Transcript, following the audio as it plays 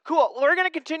Cool. We're going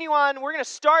to continue on. We're going to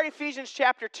start Ephesians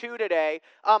chapter 2 today.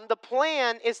 The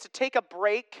plan is to take a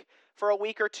break for a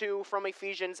week or two from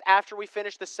Ephesians after we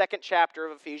finish the second chapter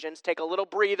of Ephesians. Take a little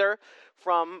breather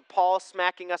from Paul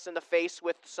smacking us in the face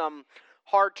with some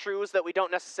hard truths that we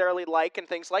don't necessarily like and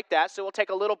things like that. So we'll take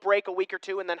a little break, a week or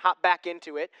two, and then hop back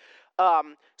into it.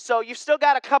 So you've still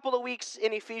got a couple of weeks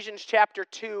in Ephesians chapter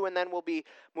 2, and then we'll be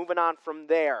moving on from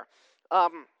there.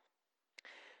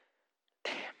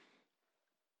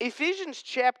 Ephesians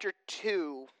chapter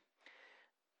 2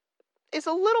 is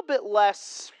a little bit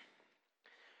less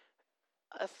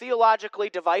theologically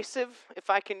divisive,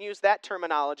 if I can use that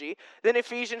terminology, than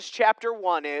Ephesians chapter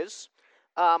 1 is.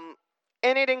 And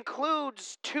it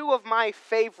includes two of my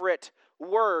favorite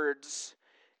words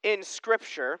in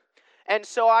Scripture. And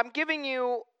so I'm giving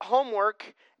you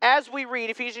homework as we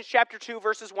read Ephesians chapter 2,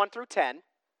 verses 1 through 10.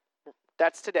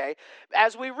 That's today.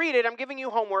 As we read it, I'm giving you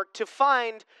homework to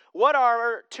find what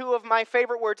are two of my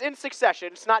favorite words in succession.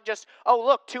 It's not just, oh,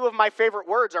 look, two of my favorite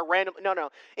words are random. No.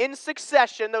 In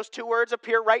succession, those two words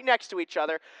appear right next to each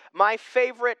other. My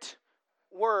favorite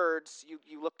words,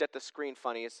 you looked at the screen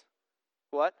funnies.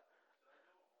 What?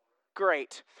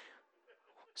 Great.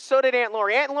 So did Aunt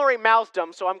Lori. Aunt Lori mouthed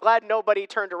them, so I'm glad nobody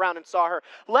turned around and saw her.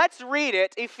 Let's read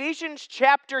it. Ephesians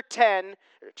chapter 10.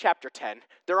 Chapter 10.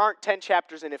 There aren't 10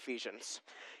 chapters in Ephesians.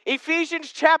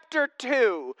 Ephesians chapter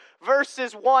 2,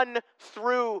 verses 1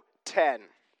 through 10.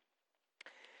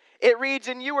 It reads,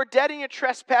 "And you were dead in your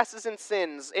trespasses and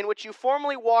sins, in which you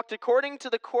formerly walked according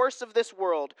to the course of this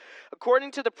world,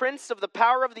 according to the prince of the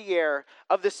power of the air,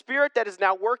 of the spirit that is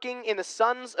now working in the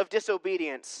sons of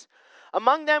disobedience.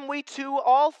 Among them we too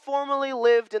all formerly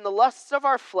lived in the lusts of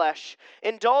our flesh,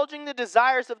 indulging the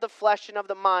desires of the flesh and of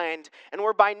the mind, and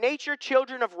were by nature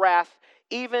children of wrath,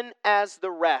 even as the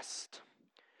rest.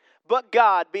 But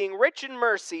God, being rich in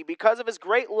mercy, because of his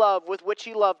great love with which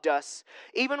he loved us,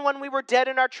 even when we were dead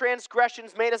in our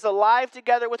transgressions, made us alive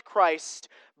together with Christ.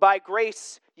 By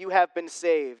grace you have been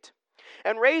saved.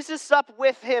 And raised us up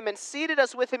with him and seated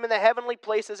us with him in the heavenly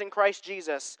places in Christ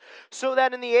Jesus, so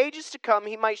that in the ages to come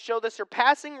he might show the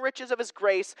surpassing riches of his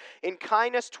grace in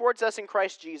kindness towards us in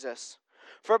Christ Jesus.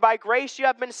 For by grace you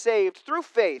have been saved through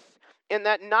faith, and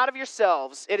that not of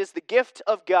yourselves, it is the gift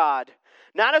of God,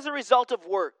 not as a result of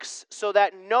works, so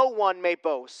that no one may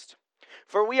boast.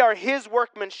 For we are his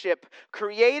workmanship,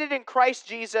 created in Christ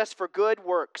Jesus for good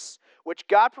works, which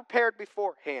God prepared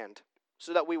beforehand,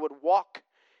 so that we would walk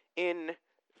in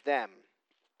them."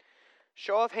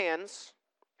 Show of hands.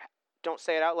 Don't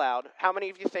say it out loud. How many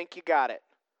of you think you got it?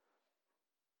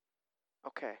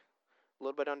 Okay. A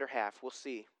little bit under half. We'll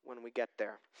see when we get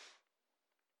there.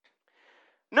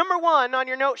 Number 1 on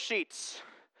your note sheets.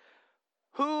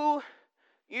 Who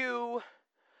you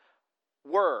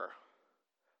were.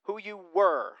 Who you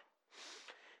were.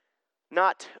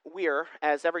 Not we're,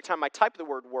 as every time I type the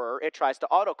word were, it tries to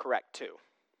autocorrect to.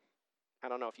 I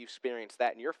don't know if you've experienced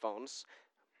that in your phones.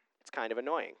 It's kind of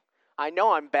annoying. I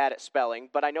know I'm bad at spelling,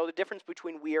 but I know the difference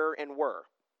between we're and were.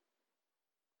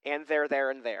 And there,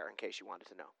 and there, in case you wanted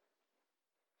to know.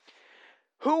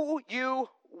 Who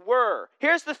you were.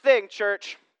 Here's the thing,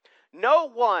 church. No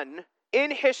one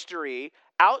in history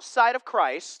outside of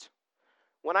Christ,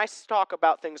 when I talk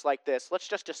about things like this, let's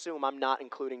just assume I'm not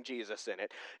including Jesus in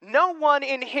it. No one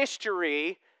in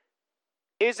history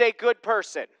is a good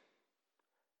person.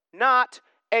 Not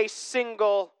a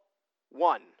single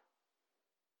one.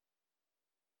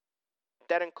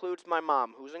 That includes my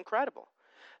mom, who's incredible.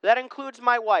 That includes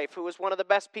my wife, who is one of the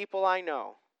best people I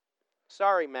know.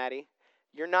 Sorry, Maddie,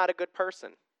 you're not a good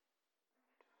person.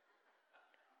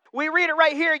 We read it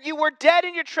right here. You were dead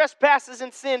in your trespasses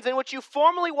and sins, in which you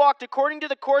formerly walked according to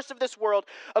the course of this world,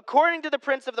 according to the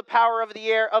prince of the power of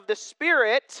the air, of the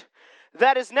spirit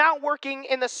that is now working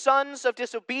in the sons of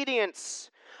disobedience.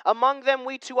 Among them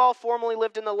we too all formerly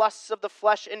lived in the lusts of the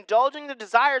flesh, indulging the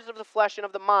desires of the flesh and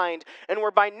of the mind, and were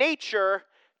by nature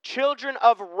children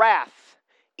of wrath,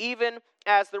 even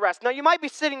as the rest. Now you might be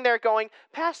sitting there going,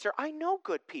 Pastor, I know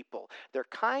good people. They're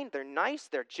kind, they're nice,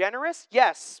 they're generous.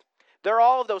 Yes, they're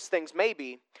all of those things,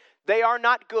 maybe. They are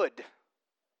not good.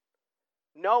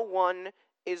 No one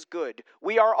is good.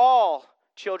 We are all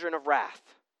children of wrath.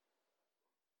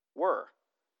 We're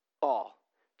all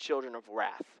children of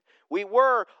wrath. We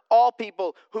were all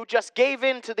people who just gave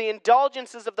in to the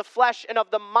indulgences of the flesh and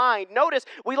of the mind. Notice,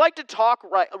 we like to talk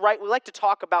right. We like to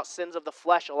talk about sins of the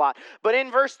flesh a lot. But in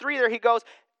verse 3 there he goes,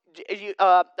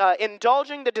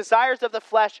 indulging the desires of the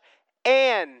flesh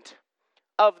and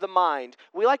of the mind.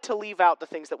 We like to leave out the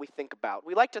things that we think about.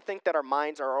 We like to think that our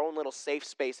minds are our own little safe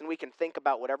space and we can think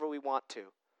about whatever we want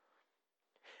to.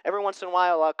 Every once in a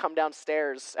while, I'll come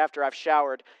downstairs after I've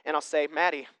showered, and I'll say,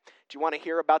 Maddie, do you want to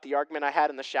hear about the argument I had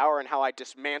in the shower and how I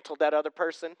dismantled that other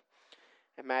person?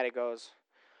 And Maddie goes,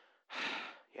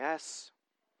 yes.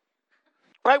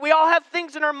 Right, we all have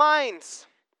things in our minds.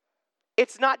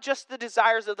 It's not just the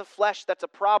desires of the flesh that's a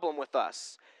problem with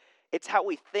us. It's how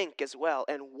we think as well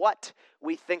and what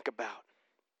we think about.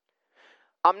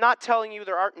 I'm not telling you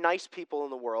there aren't nice people in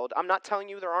the world. I'm not telling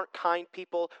you there aren't kind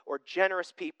people or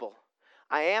generous people.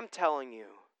 I am telling you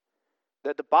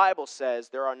that the Bible says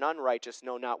there are none righteous,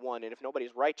 no, not one. And if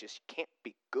nobody's righteous, you can't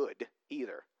be good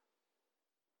either.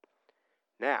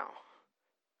 Now,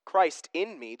 Christ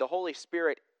in me, the Holy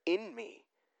Spirit in me,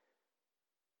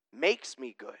 makes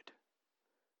me good.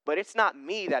 But it's not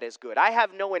me that is good. I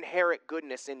have no inherent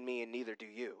goodness in me, and neither do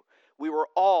you. We were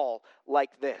all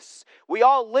like this. We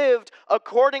all lived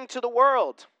according to the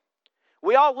world.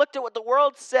 We all looked at what the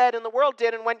world said and the world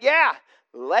did and went, yeah,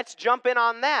 let's jump in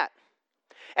on that.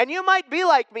 And you might be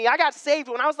like me. I got saved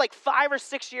when I was like 5 or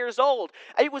 6 years old.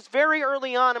 It was very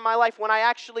early on in my life when I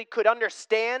actually could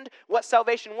understand what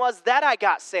salvation was that I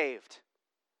got saved.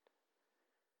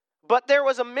 But there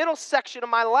was a middle section of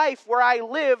my life where I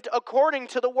lived according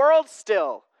to the world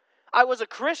still. I was a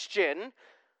Christian,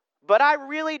 but I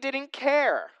really didn't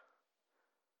care.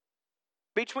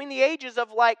 Between the ages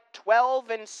of like 12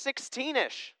 and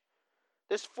 16-ish,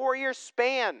 this 4-year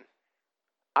span,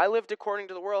 I lived according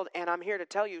to the world, and I'm here to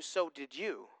tell you, so did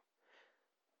you.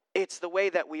 It's the way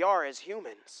that we are as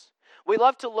humans. We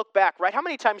love to look back, right? How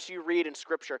many times do you read in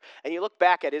Scripture and you look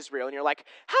back at Israel and you're like,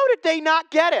 how did they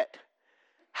not get it?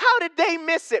 How did they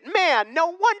miss it? Man, no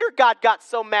wonder God got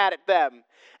so mad at them.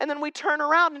 And then we turn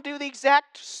around and do the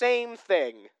exact same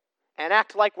thing and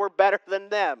act like we're better than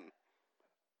them.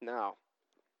 No.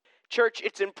 Church,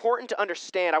 it's important to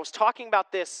understand. I was talking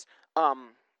about this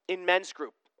in men's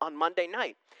group on Monday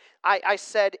night. I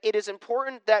said it is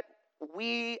important that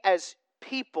we as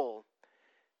people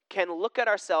can look at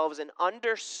ourselves and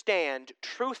understand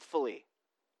truthfully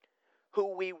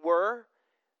who we were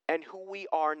and who we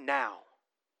are now.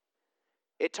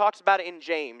 It talks about it in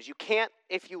James. You can't,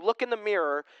 if you look in the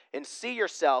mirror and see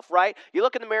yourself, right? You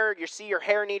look in the mirror, you see your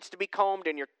hair needs to be combed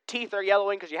and your teeth are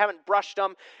yellowing because you haven't brushed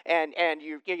them and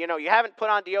you haven't put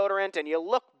on deodorant and you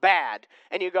look bad.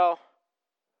 And you go,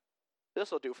 this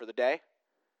will do for the day.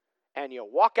 And you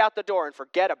walk out the door and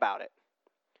forget about it.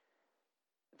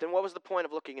 Then what was the point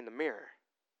of looking in the mirror?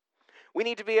 We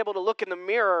need to be able to look in the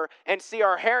mirror and see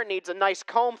our hair needs a nice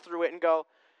comb through it and go,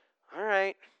 all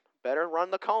right, better run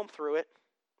the comb through it.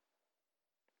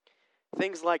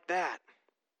 Things like that.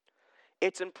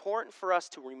 It's important for us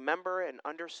to remember and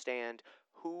understand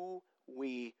who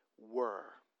we were.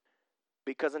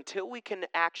 Because until we can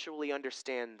actually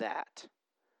understand that,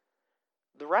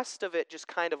 the rest of it just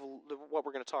kind of, what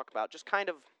we're going to talk about, just kind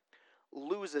of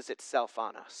loses itself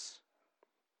on us.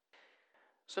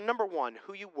 So number 1,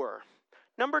 who you were.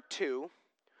 Number 2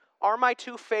 are my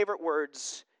 2 favorite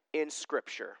words in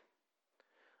Scripture.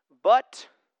 But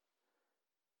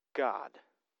God.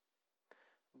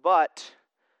 But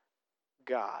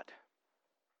God.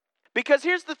 Because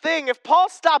here's the thing, if Paul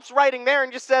stops writing there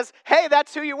and just says, hey,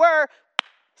 that's who you were,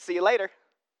 see you later,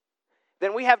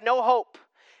 then we have no hope.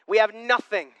 We have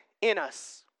nothing in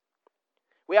us.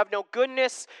 We have no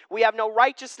goodness, we have no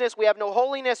righteousness, we have no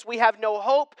holiness, we have no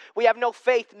hope, we have no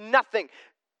faith, nothing.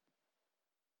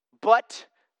 But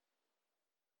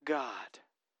God.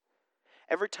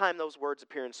 Every time those words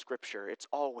appear in Scripture, it's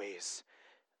always,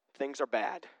 things are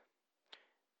bad.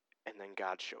 And then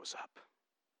God shows up.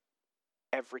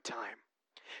 Every time.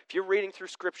 If you're reading through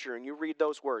Scripture and you read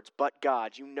those words, but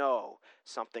God, you know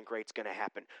something great's going to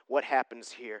happen. What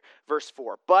happens here? Verse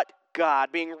 4, but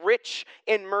God, being rich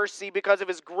in mercy because of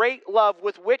his great love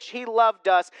with which he loved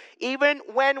us, even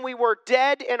when we were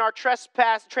dead in our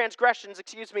transgressions,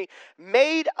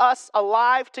 made us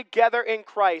alive together in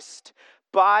Christ.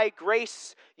 By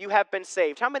grace you have been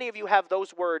saved. How many of you have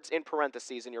those words in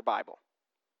parentheses in your Bible?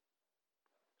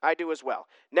 I do as well.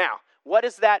 Now, what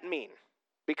does that mean?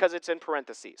 Because it's in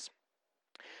parentheses.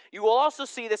 You will also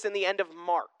see this in the end of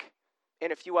Mark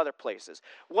and a few other places.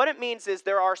 What it means is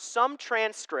there are some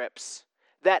transcripts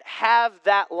that have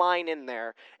that line in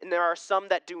there, and there are some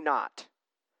that do not.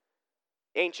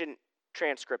 Ancient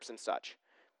transcripts and such.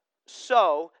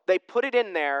 So they put it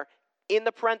in there in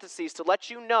the parentheses to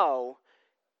let you know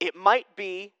it might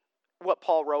be what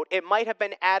Paul wrote. It might have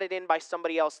been added in by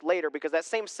somebody else later because that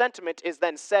same sentiment is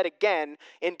then said again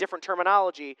in different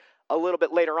terminology a little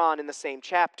bit later on in the same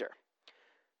chapter.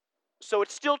 So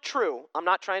it's still true. I'm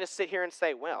not trying to sit here and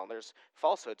say, well, there's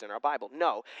falsehoods in our Bible.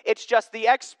 No, it's just the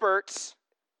experts,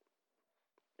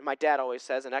 My dad always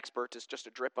says an expert is just a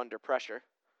drip under pressure.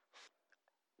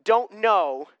 Don't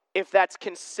know if that's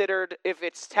considered, if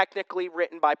it's technically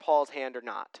written by Paul's hand or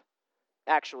not.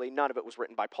 Actually, none of it was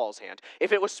written by Paul's hand.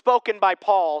 If it was spoken by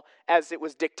Paul as it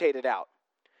was dictated out.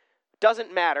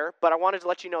 Doesn't matter, but I wanted to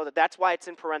let you know that that's why it's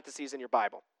in parentheses in your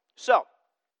Bible. So,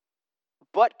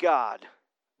 but God,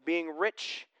 being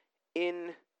rich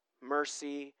in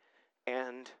mercy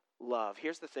and love.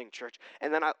 Here's the thing, church.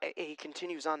 And then he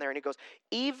continues on there and he goes,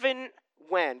 even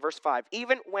when, verse 5,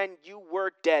 even when you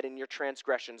were dead in your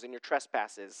transgressions and your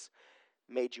trespasses,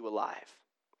 made you alive.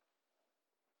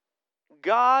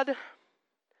 God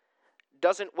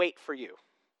doesn't wait for you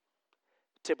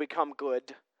to become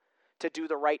good, to do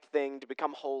the right thing, to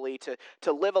become holy,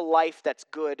 to live a life that's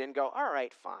good and go, all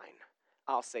right, fine,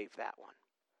 I'll save that one.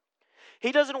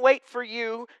 He doesn't wait for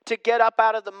you to get up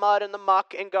out of the mud and the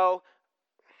muck and go,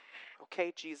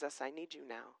 okay, Jesus, I need you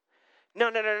now.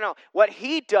 No. What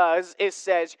he does is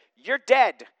says, you're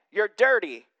dead, you're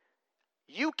dirty,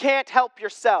 you can't help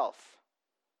yourself.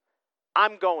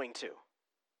 I'm going to.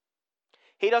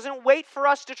 He doesn't wait for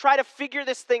us to try to figure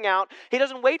this thing out. He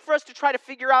doesn't wait for us to try to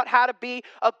figure out how to be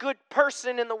a good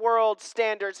person in the world's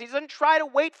standards. He doesn't try to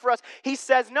wait for us. He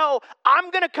says, no,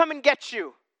 I'm going to come and get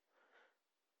you.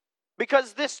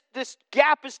 Because this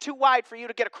gap is too wide for you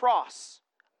to get across.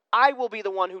 I will be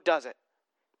the one who does it.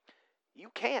 You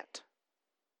can't.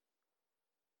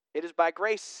 It is by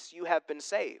grace you have been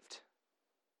saved.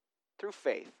 Through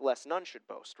faith, lest none should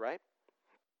boast, right?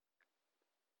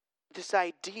 This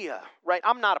idea, right?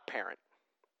 I'm not a parent.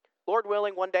 Lord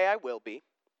willing, one day I will be.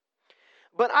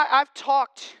 But I've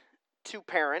talked to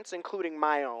parents, including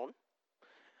my own,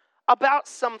 about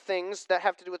some things that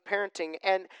have to do with parenting.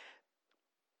 And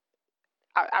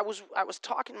I was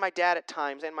talking to my dad at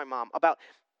times and my mom about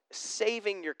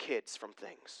saving your kids from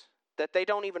things that they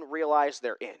don't even realize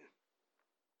they're in.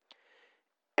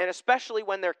 And especially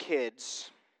when they're kids,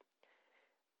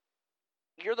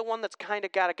 you're the one that's kind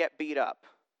of got to get beat up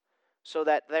so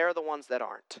that they're the ones that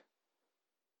aren't.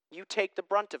 You take the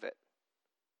brunt of it.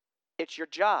 It's your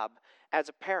job as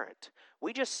a parent.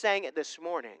 We just sang it this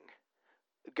morning.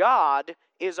 God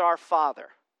is our Father.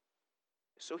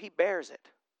 So he bears it,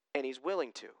 and he's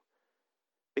willing to,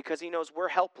 because he knows we're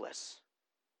helpless.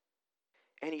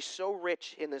 And he's so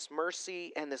rich in this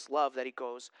mercy and this love that he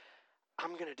goes,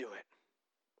 I'm going to do it.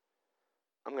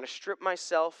 I'm going to strip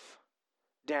myself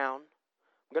down.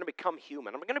 I'm going to become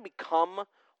human. I'm going to become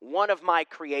one of my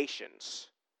creations.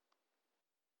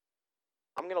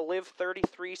 I'm going to live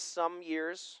 33 some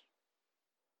years.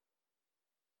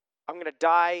 I'm going to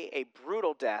die a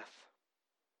brutal death.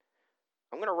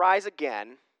 I'm going to rise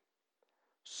again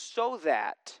so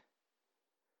that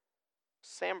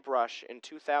Sam Brush in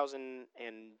 2000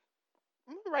 and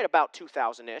right about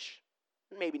 2000-ish,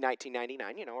 maybe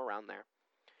 1999, around there,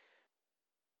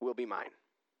 will be mine.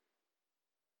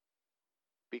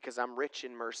 Because I'm rich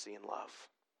in mercy and love.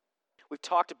 We've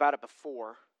talked about it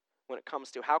before when it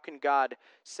comes to how can God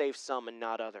save some and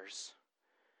not others.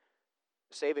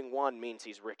 Saving one means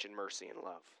he's rich in mercy and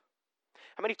love.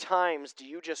 How many times do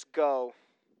you just go,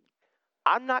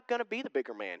 I'm not going to be the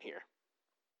bigger man here.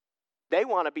 They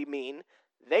want to be mean.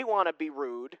 They want to be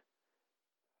rude.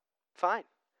 Fine.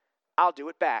 I'll do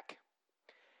it back.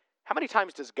 How many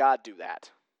times does God do that?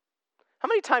 How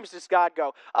many times does God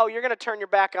go, oh, you're going to turn your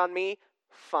back on me?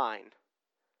 Fine.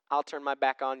 I'll turn my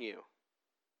back on you.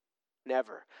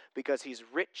 Never. Because he's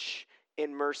rich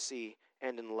in mercy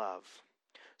and in love.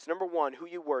 So number one, who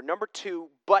you were. Number two,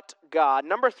 but God.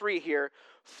 Number three here,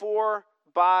 for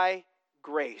by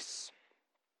grace.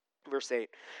 Verse 8.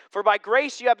 For by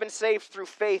grace you have been saved through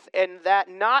faith, and that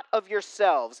not of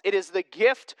yourselves. It is the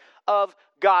gift of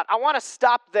God. I want to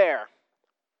stop there.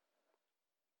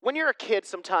 When you're a kid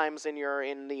sometimes and you're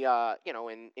in the,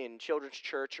 in children's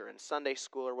church or in Sunday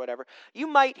school or whatever, you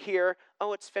might hear,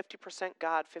 oh, it's 50%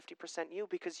 God, 50% you,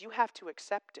 because you have to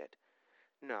accept it.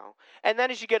 No. And then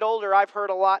as you get older, I've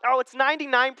heard a lot, oh, it's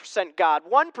 99% God,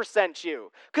 1%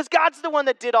 you, because God's the one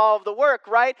that did all of the work,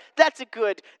 right? That's a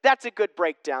good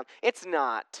breakdown. It's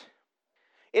not.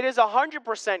 It is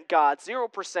 100% God,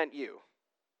 0% you.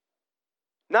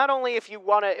 Not only if you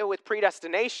want it with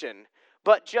predestination,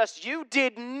 but just you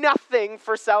did nothing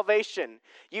for salvation.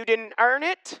 You didn't earn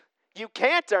it. You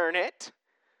can't earn it.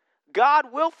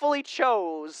 God willfully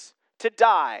chose to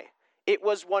die. It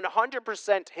was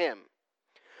 100% him.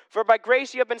 For by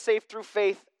grace you have been saved through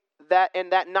faith, that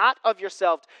not of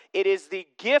yourselves. It is the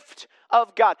gift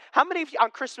of God. How many of you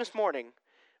on Christmas morning,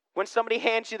 when somebody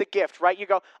hands you the gift, right, you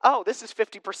go, oh, this is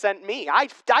 50% me. I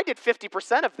did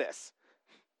 50% of this.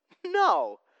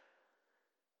 No.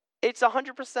 It's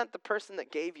 100% the person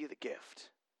that gave you the gift.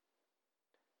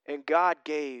 And God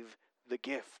gave the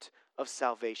gift of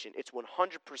salvation. It's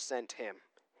 100% Him.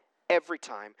 Every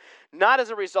time. Not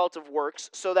as a result of works,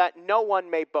 so that no one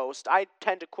may boast. I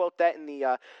tend to quote that in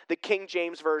the King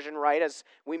James Version, right, as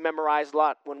we memorized a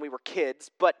lot when we were kids.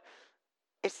 But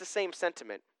it's the same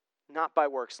sentiment. Not by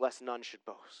works, lest none should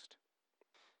boast.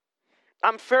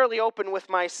 I'm fairly open with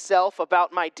myself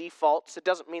about my defaults. It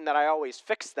doesn't mean that I always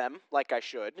fix them like I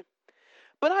should.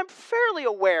 But I'm fairly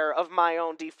aware of my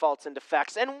own defaults and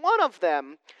defects. And one of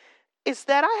them is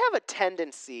that I have a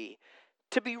tendency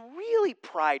to be really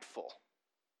prideful.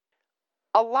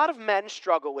 A lot of men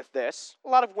struggle with this, a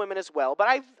lot of women as well,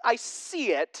 but I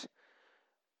see it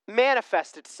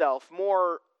manifest itself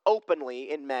more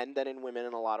openly in men than in women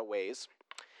in a lot of ways.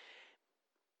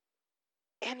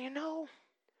 And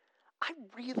I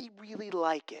really, really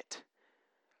like it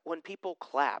when people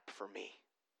clap for me.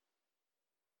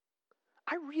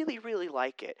 I really, really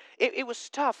like it. It was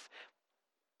tough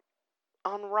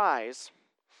on Rise.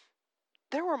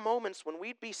 There were moments when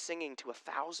we'd be singing to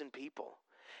 1,000 people,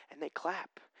 and they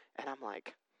clap, and I'm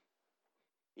like,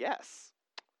 yes,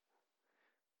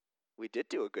 we did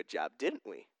do a good job, didn't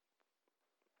we?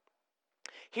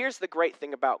 Here's the great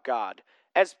thing about God.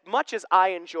 As much as I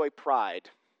enjoy pride,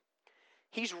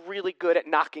 He's really good at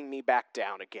knocking me back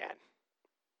down again.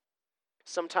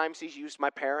 Sometimes He's used my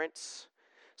parents.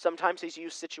 Sometimes He's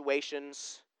used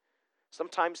situations.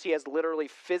 Sometimes He has literally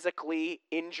physically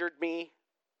injured me.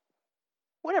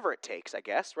 Whatever it takes, I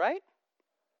guess, right?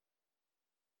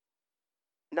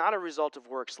 Not a result of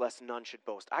works, lest none should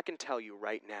boast. I can tell you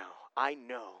right now, I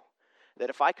know that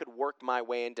if I could work my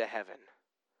way into heaven,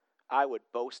 I would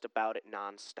boast about it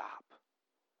nonstop.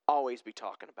 Always be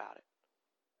talking about it.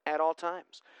 At all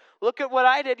times. Look at what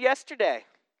I did yesterday.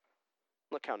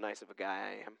 Look how nice of a guy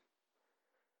I am.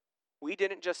 We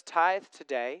didn't just tithe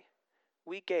today.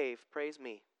 We gave, praise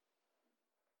me.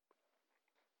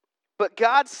 But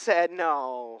God said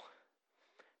no,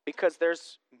 because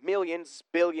there's millions,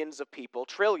 billions of people,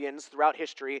 trillions throughout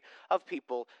history of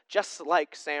people just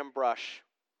like Sam Brush.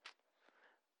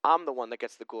 I'm the one that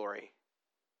gets the glory.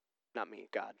 Not me,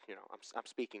 God. I'm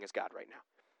speaking as God right now.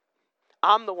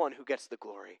 I'm the one who gets the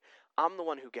glory. I'm the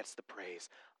one who gets the praise.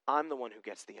 I'm the one who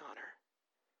gets the honor.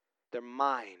 They're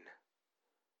mine.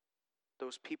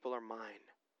 Those people are mine.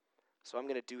 So I'm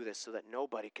going to do this so that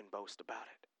nobody can boast about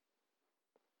it.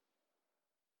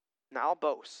 Now I'll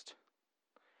boast,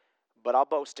 but I'll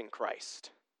boast in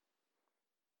Christ.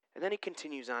 And then he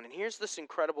continues on, and here's this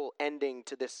incredible ending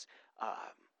to this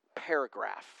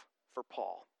paragraph for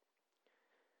Paul.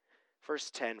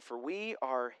 Verse 10, for we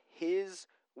are His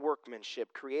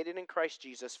workmanship, created in Christ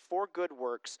Jesus for good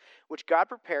works, which God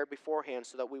prepared beforehand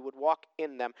so that we would walk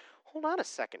in them. Hold on a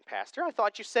second, Pastor. I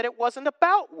thought you said it wasn't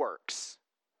about works.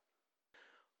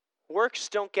 Works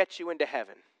don't get you into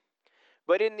heaven.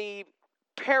 But in the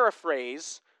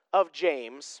paraphrase of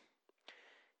James,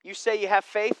 you say you have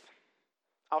faith,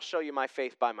 I'll show you my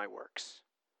faith by my works.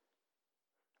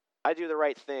 I do the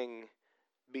right thing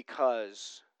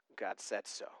because God said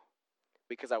so.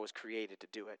 Because I was created to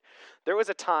do it. There was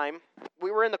a time,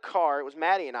 we were in the car, it was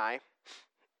Maddie and I,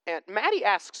 and Maddie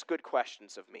asks good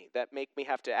questions of me that make me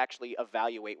have to actually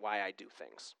evaluate why I do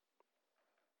things.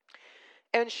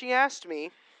 And she asked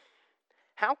me,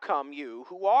 how come you,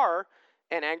 who are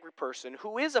an angry person,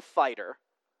 who is a fighter,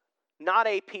 not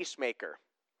a peacemaker,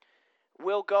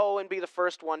 will go and be the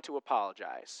first one to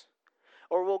apologize?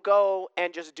 Or will go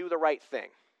and just do the right thing?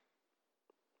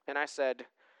 And I said,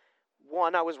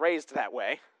 one, I was raised that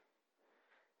way.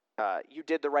 You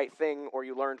did the right thing, or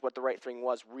you learned what the right thing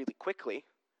was really quickly.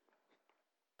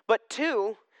 But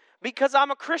two, because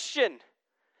I'm a Christian.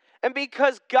 And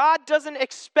because God doesn't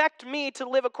expect me to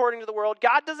live according to the world.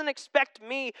 God doesn't expect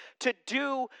me to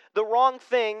do the wrong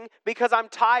thing because I'm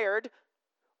tired.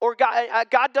 Or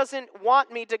God doesn't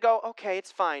want me to go, okay,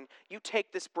 it's fine. You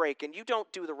take this break and you don't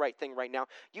do the right thing right now.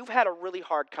 You've had a really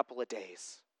hard couple of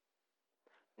days.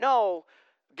 No,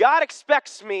 God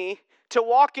expects me to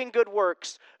walk in good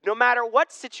works no matter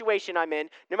what situation I'm in,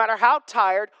 no matter how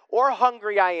tired or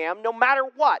hungry I am, no matter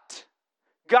what.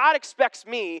 God expects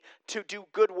me to do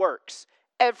good works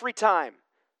every time.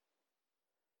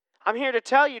 I'm here to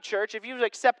tell you, church, if you've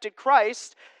accepted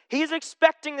Christ, He's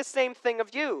expecting the same thing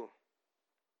of you.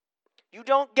 You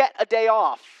don't get a day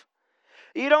off.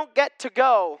 You don't get to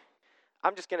go,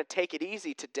 I'm just going to take it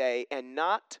easy today and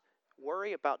not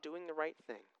worry about doing the right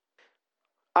thing.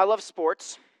 I love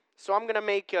sports, so I'm going to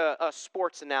make a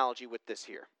sports analogy with this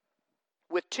here.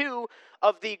 With two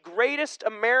of the greatest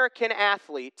American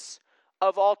athletes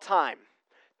of all time,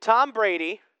 Tom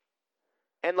Brady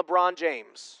and LeBron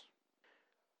James.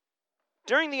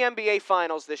 During the NBA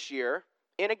Finals this year,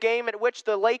 in a game at which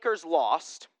the Lakers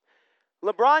lost,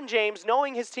 LeBron James,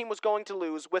 knowing his team was going to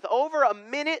lose, with over a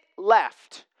minute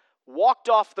left, walked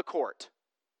off the court.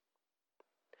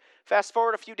 Fast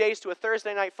forward a few days to a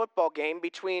Thursday night football game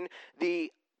between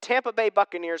the Tampa Bay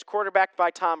Buccaneers, quarterbacked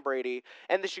by Tom Brady,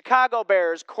 and the Chicago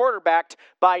Bears, quarterbacked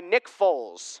by Nick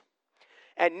Foles.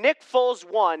 And Nick Foles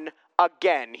won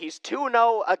again. He's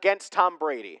 2-0 against Tom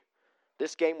Brady.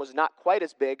 This game was not quite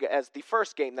as big as the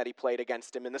first game that he played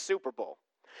against him in the Super Bowl.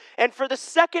 And for the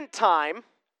second time,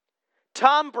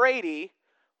 Tom Brady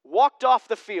walked off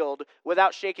the field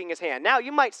without shaking his hand. Now,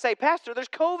 you might say, Pastor, there's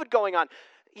COVID going on.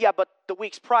 Yeah, but the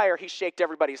weeks prior, he shaked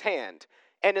everybody's hand.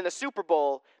 And in the Super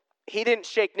Bowl, he didn't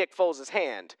shake Nick Foles'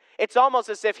 hand. It's almost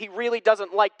as if he really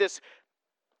doesn't like this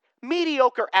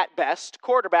mediocre at best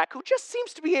quarterback who just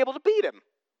seems to be able to beat him.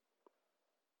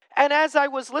 And as I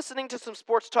was listening to some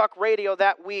sports talk radio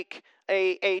that week,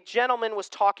 a gentleman was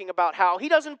talking about how he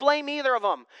doesn't blame either of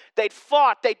them. They'd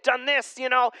fought, they'd done this,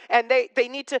 and they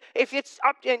need to, if it's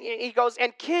up, and he goes,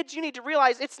 and kids, you need to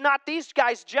realize it's not these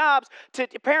guys' jobs,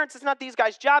 parents, it's not these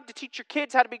guys' job to teach your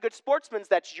kids how to be good sportsmen.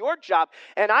 That's your job.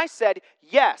 And I said,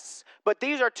 yes, but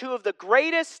these are two of the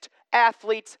greatest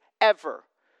athletes ever.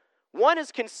 One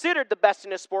is considered the best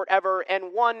in a sport ever,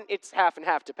 and one, it's half and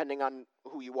half depending on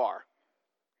who you are.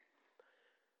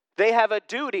 They have a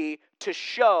duty to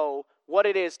show what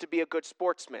it is to be a good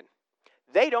sportsman.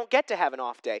 They don't get to have an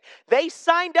off day. They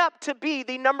signed up to be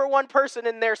the number one person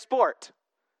in their sport.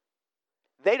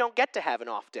 They don't get to have an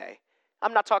off day.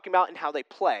 I'm not talking about in how they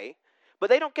play, but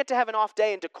they don't get to have an off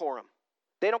day in decorum.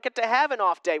 They don't get to have an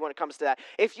off day when it comes to that.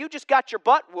 If you just got your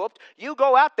butt whooped, you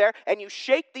go out there and you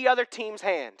shake the other team's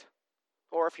hand.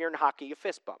 Or if you're in hockey, you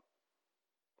fist bump.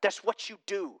 That's what you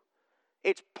do.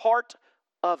 It's part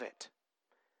of it.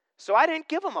 So I didn't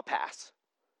give them a pass.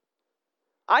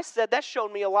 I said that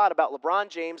showed me a lot about LeBron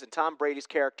James and Tom Brady's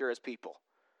character as people.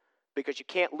 Because you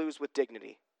can't lose with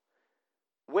dignity.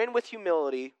 Win with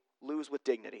humility, lose with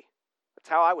dignity. That's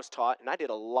how I was taught, and I did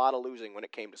a lot of losing when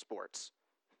it came to sports.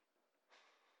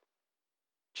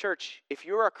 Church, if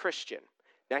you're a Christian,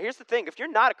 now here's the thing, if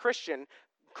you're not a Christian,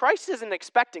 Christ isn't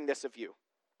expecting this of you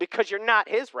because you're not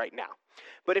his right now.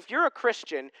 But if you're a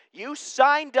Christian, you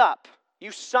signed up,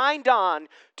 you signed on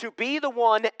to be the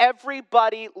one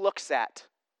everybody looks at.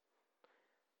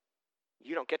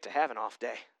 You don't get to have an off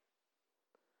day.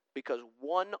 Because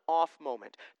one off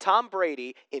moment, Tom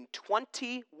Brady, in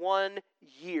 21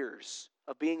 years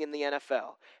of being in the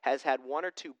NFL, has had one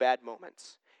or two bad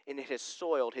moments, and it has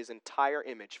soiled his entire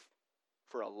image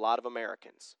for a lot of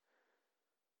Americans.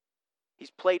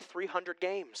 He's played 300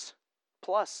 games,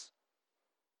 plus.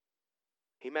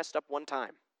 He messed up one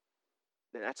time.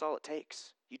 Then that's all it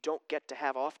takes. You don't get to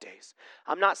have off days.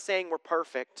 I'm not saying we're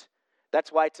perfect.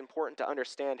 That's why it's important to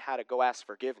understand how to go ask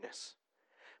forgiveness.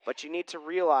 But you need to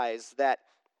realize that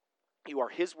you are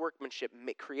his workmanship,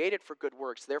 created for good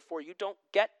works. Therefore, you don't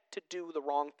get to do the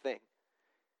wrong thing.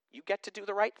 You get to do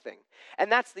the right thing.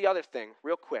 And that's the other thing,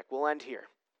 real quick. We'll end here.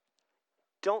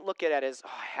 Don't look at it as,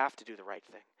 I have to do the right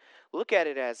thing. Look at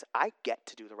it as, I get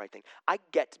to do the right thing. I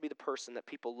get to be the person that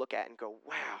people look at and go,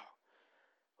 wow,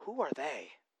 who are they?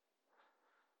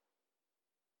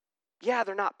 Yeah,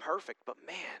 they're not perfect, but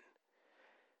man,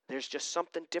 there's just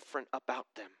something different about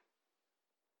them.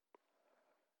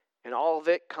 And all of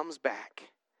it comes back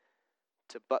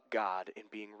to but God, in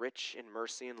being rich in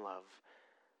mercy and love,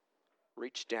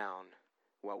 reached down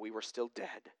while we were still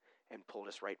dead and pulled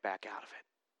us right back out of it.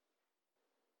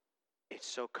 It's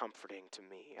so comforting to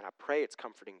me, and I pray it's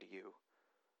comforting to you.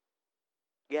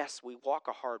 Yes, we walk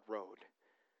a hard road,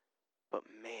 but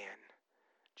man,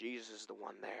 Jesus is the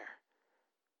one there,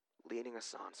 leading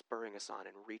us on, spurring us on,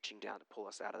 and reaching down to pull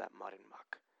us out of that mud and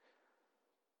muck.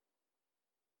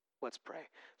 Let's pray.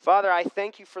 Father, I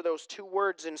thank you for those two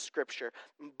words in Scripture,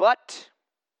 but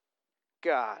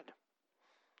God.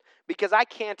 Because I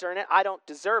can't earn it, I don't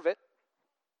deserve it,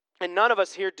 and none of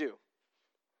us here do.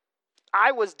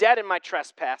 I was dead in my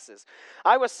trespasses.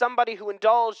 I was somebody who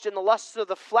indulged in the lusts of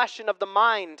the flesh and of the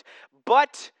mind,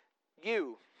 but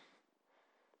you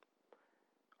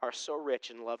are so rich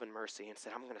in love and mercy and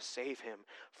said, I'm going to save him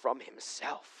from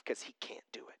himself because he can't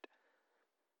do it.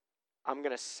 I'm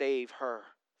going to save her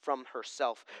from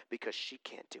herself because she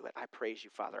can't do it. I praise you,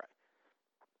 Father.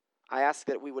 I ask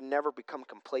that we would never become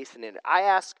complacent in it. I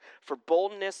ask for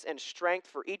boldness and strength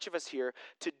for each of us here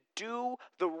to do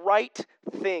the right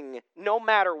thing no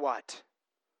matter what.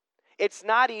 It's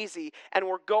not easy and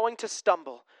we're going to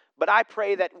stumble. But I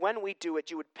pray that when we do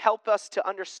it, you would help us to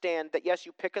understand that, yes,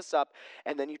 you pick us up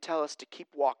and then you tell us to keep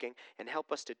walking and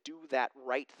help us to do that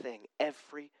right thing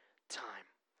every time.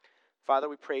 Father,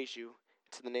 we praise you.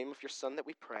 It's in the name of your Son that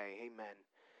we pray. Amen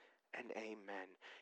and amen.